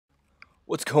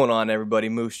What's going on, everybody?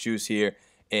 Moose Juice here,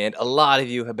 and a lot of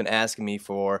you have been asking me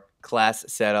for class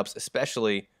setups,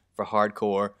 especially for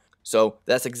hardcore. So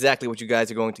that's exactly what you guys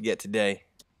are going to get today.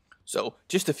 So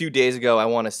just a few days ago, I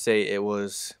want to say it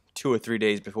was 2 or 3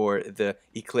 days before the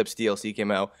Eclipse DLC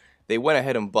came out, they went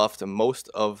ahead and buffed most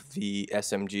of the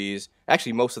SMGs,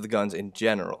 actually most of the guns in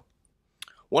general.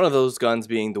 One of those guns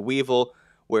being the Weevil,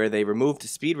 where they removed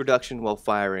speed reduction while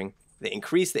firing, they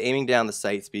increased the aiming down the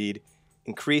sight speed,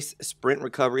 increased sprint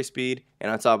recovery speed,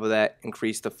 and on top of that,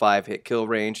 increased the 5-hit kill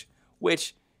range,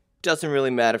 which doesn't really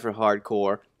matter for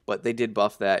hardcore, but they did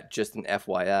buff that, just an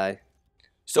FYI.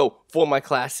 So for my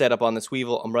class setup on this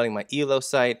Weevil, I'm running my Elo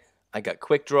sight, I got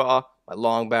quick draw, my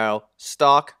long barrel,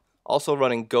 stock, also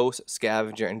running Ghost,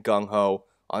 Scavenger, and Gung Ho.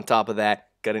 On top of that,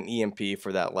 got an EMP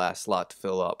for that last slot to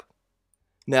fill up.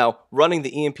 Now, running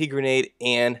the EMP grenade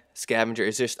and Scavenger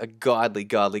is just a godly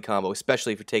combo,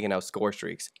 especially for taking out score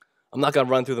streaks. I'm not going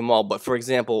to run through them all, but for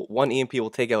example, one EMP will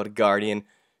take out a Guardian,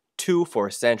 2 for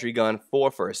a Sentry Gun,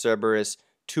 4 for a Cerberus,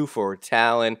 2 for a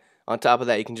Talon. On top of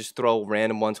that, you can just throw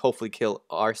random ones, hopefully kill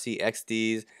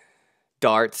RCXDs,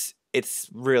 darts. It's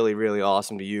really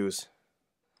awesome to use.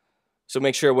 So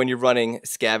make sure when you're running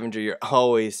Scavenger, you're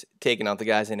always taking out the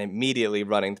guys and immediately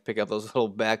running to pick up those little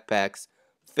backpacks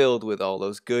filled with all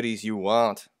those goodies you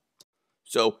want.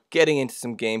 So getting into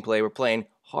some gameplay, we're playing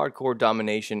Hardcore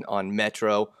Domination on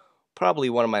Metro, probably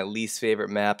one of my least favorite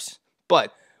maps,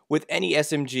 but with any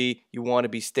SMG, you want to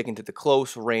be sticking to the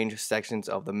close range sections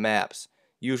of the maps.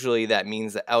 Usually that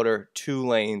means the outer 2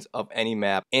 lanes of any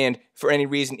map, and for any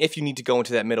reason, if you need to go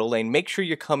into that middle lane, make sure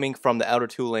you're coming from the outer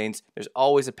 2 lanes. There's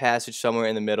always a passage somewhere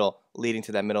in the middle leading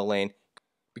to that middle lane,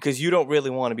 because you don't really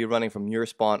want to be running from your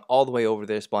spawn all the way over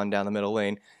there, spawn down the middle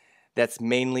lane. That's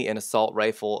mainly an assault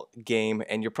rifle game,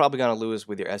 and you're probably going to lose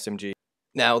with your SMG.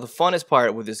 Now, the funnest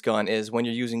part with this gun is when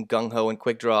you're using Gung Ho and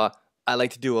Quick Draw. I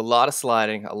like to do a lot of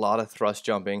sliding, a lot of thrust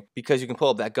jumping, because you can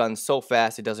pull up that gun so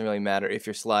fast it doesn't really matter if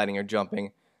you're sliding or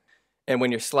jumping. And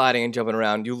when you're sliding and jumping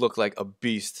around, you look like a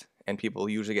beast, and people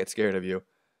usually get scared of you.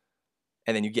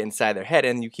 And then you get inside their head,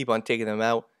 and you keep on taking them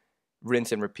out,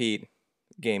 rinse and repeat,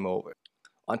 game over.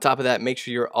 On top of that, make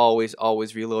sure you're always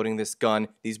reloading this gun.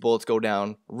 These bullets go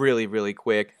down really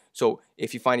quick. So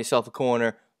if you find yourself a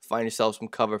corner, find yourself some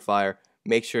cover fire,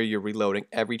 make sure you're reloading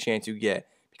every chance you get,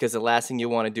 because the last thing you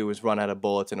want to do is run out of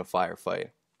bullets in a firefight.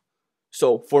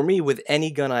 So for me, with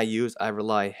any gun I use, I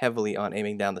rely heavily on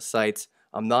aiming down the sights.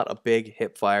 I'm not a big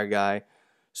hip fire guy,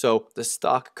 so the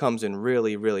stock comes in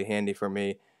really handy for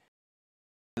me.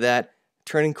 That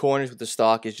turning corners with the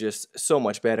stock is just so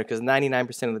much better, because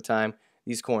 99% of the time,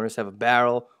 these corners have a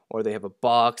barrel or they have a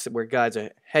box where guys are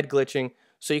head glitching,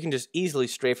 so you can just easily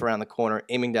strafe around the corner,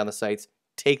 aiming down the sights,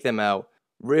 take them out.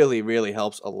 Really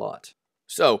helps a lot.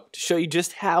 So, to show you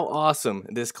just how awesome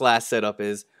this class setup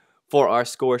is, for our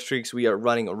score streaks, we are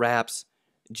running Raps,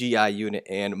 GI unit,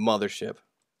 and Mothership.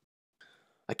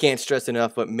 I can't stress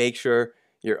enough, but make sure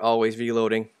you're always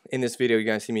reloading. In this video, you're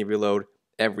going to see me reload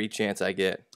every chance I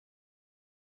get.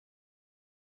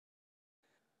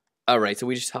 Alright, so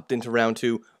we just hopped into round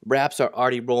 2. Raps are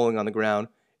already rolling on the ground.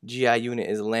 GI unit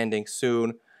is landing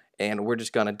soon, and we're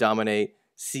just going to dominate.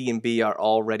 C and B are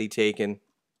already taken.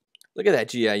 Look at that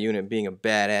GI unit being a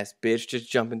badass bitch,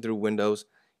 just jumping through windows.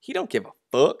 He don't give a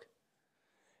fuck.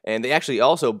 And they actually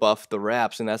also buffed the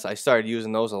Raps, and I started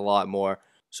using those a lot more.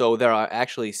 So there are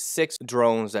actually 6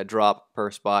 drones that drop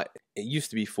per spot. It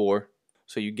used to be 4,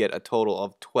 so you get a total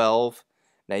of 12.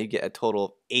 Now you get a total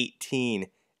of 18,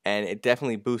 and it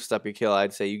definitely boosts up your kill.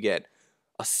 I'd say you get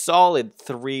a solid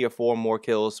 3 or 4 more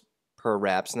kills per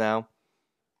Raps now,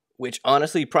 which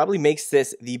honestly probably makes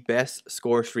this the best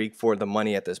score streak for the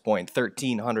money at this point.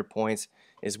 1,300 points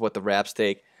is what the Raps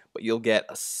take, but you'll get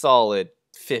a solid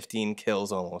 15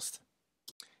 kills almost.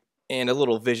 And a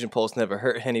little Vision Pulse never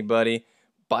hurt anybody.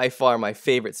 By far my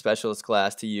favorite specialist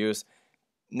class to use.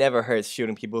 Never hurts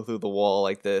shooting people through the wall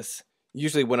like this.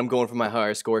 Usually when I'm going for my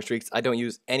higher score streaks, I don't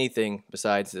use anything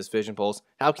besides this Vision Pulse.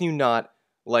 How can you not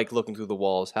like looking through the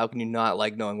walls? How can you not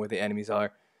like knowing where the enemies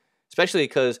are? Especially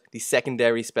because the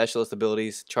secondary specialist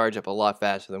abilities charge up a lot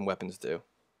faster than weapons do.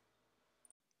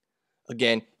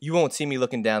 Again, you won't see me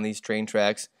looking down these train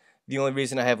tracks. The only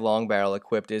reason I have long barrel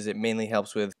equipped is it mainly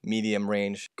helps with medium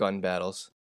range gun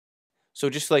battles. So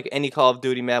just like any Call of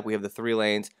Duty map, we have the 3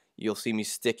 lanes. You'll see me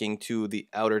sticking to the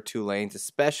outer 2 lanes,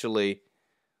 especially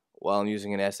while I'm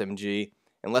using an SMG.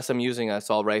 Unless I'm using an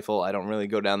assault rifle, I don't really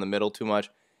go down the middle too much,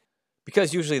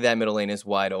 because usually that middle lane is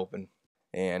wide open,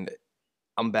 and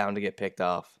I'm bound to get picked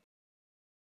off.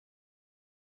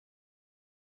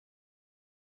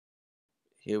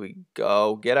 Here we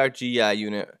go. Get our GI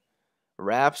unit.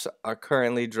 Raps are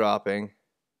currently dropping.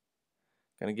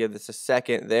 Gonna give this a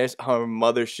second. There's our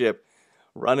Mothership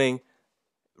running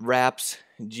Raps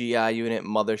GI unit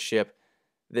Mothership.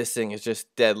 This thing is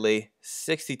just deadly.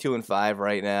 62-5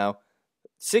 right now.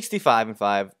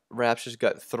 65-5. Raps just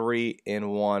got 3 in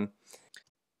 1.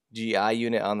 GI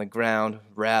unit on the ground.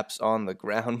 Raps on the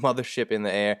ground. Mothership in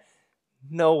the air.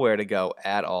 Nowhere to go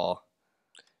at all.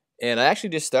 And I actually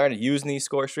just started using these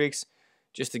score streaks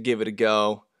just to give it a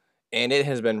go. And it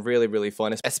has been really, really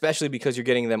fun, especially because you're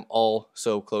getting them all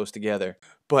so close together.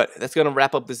 But that's going to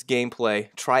wrap up this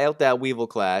gameplay. Try out that Weevil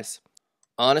class.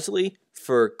 Honestly,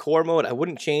 for core mode, I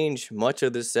wouldn't change much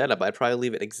of this setup. I'd probably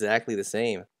leave it exactly the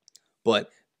same. But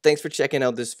thanks for checking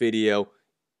out this video.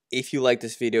 If you liked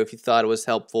this video, if you thought it was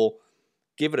helpful,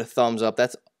 give it a thumbs up.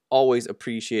 That's always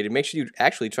appreciated. Make sure you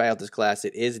actually try out this class.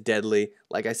 It is deadly.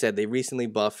 Like I said, they recently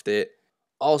buffed it.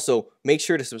 Also, make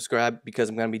sure to subscribe because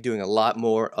I'm going to be doing a lot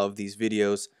more of these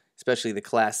videos, especially the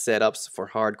class setups for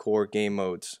hardcore game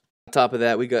modes. On top of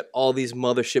that, we got all these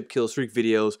Mothership kill streak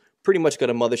videos. Pretty much got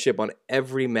a Mothership on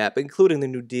every map, including the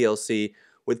new DLC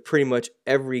with pretty much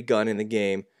every gun in the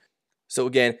game. So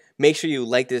again, make sure you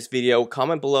like this video,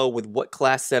 comment below with what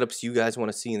class setups you guys want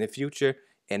to see in the future,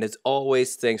 and as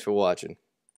always, thanks for watching.